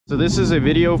So this is a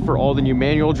video for all the new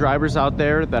manual drivers out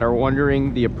there that are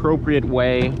wondering the appropriate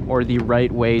way or the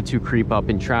right way to creep up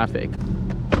in traffic.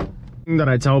 That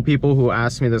I tell people who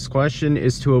ask me this question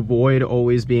is to avoid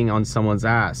always being on someone's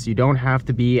ass. You don't have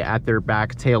to be at their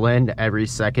back tail end every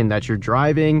second that you're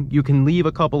driving. You can leave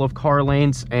a couple of car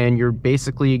lanes and you're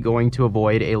basically going to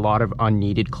avoid a lot of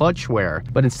unneeded clutch wear.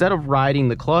 But instead of riding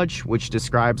the clutch, which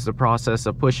describes the process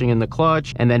of pushing in the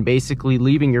clutch and then basically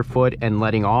leaving your foot and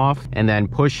letting off and then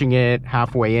pushing it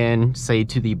halfway in, say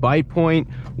to the bite point,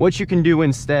 what you can do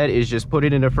instead is just put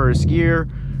it into first gear,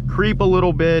 creep a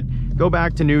little bit, go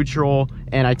back to neutral,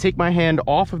 and I take my hand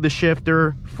off of the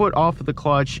shifter, foot off of the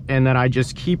clutch, and then I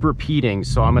just keep repeating.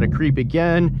 So I'm gonna creep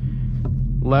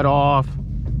again, let off,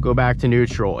 go back to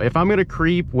neutral. If I'm gonna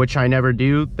creep, which I never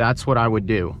do, that's what I would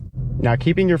do. Now,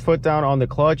 keeping your foot down on the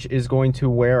clutch is going to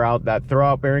wear out that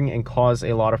throwout bearing and cause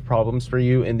a lot of problems for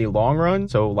you in the long run.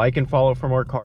 So like and follow for more car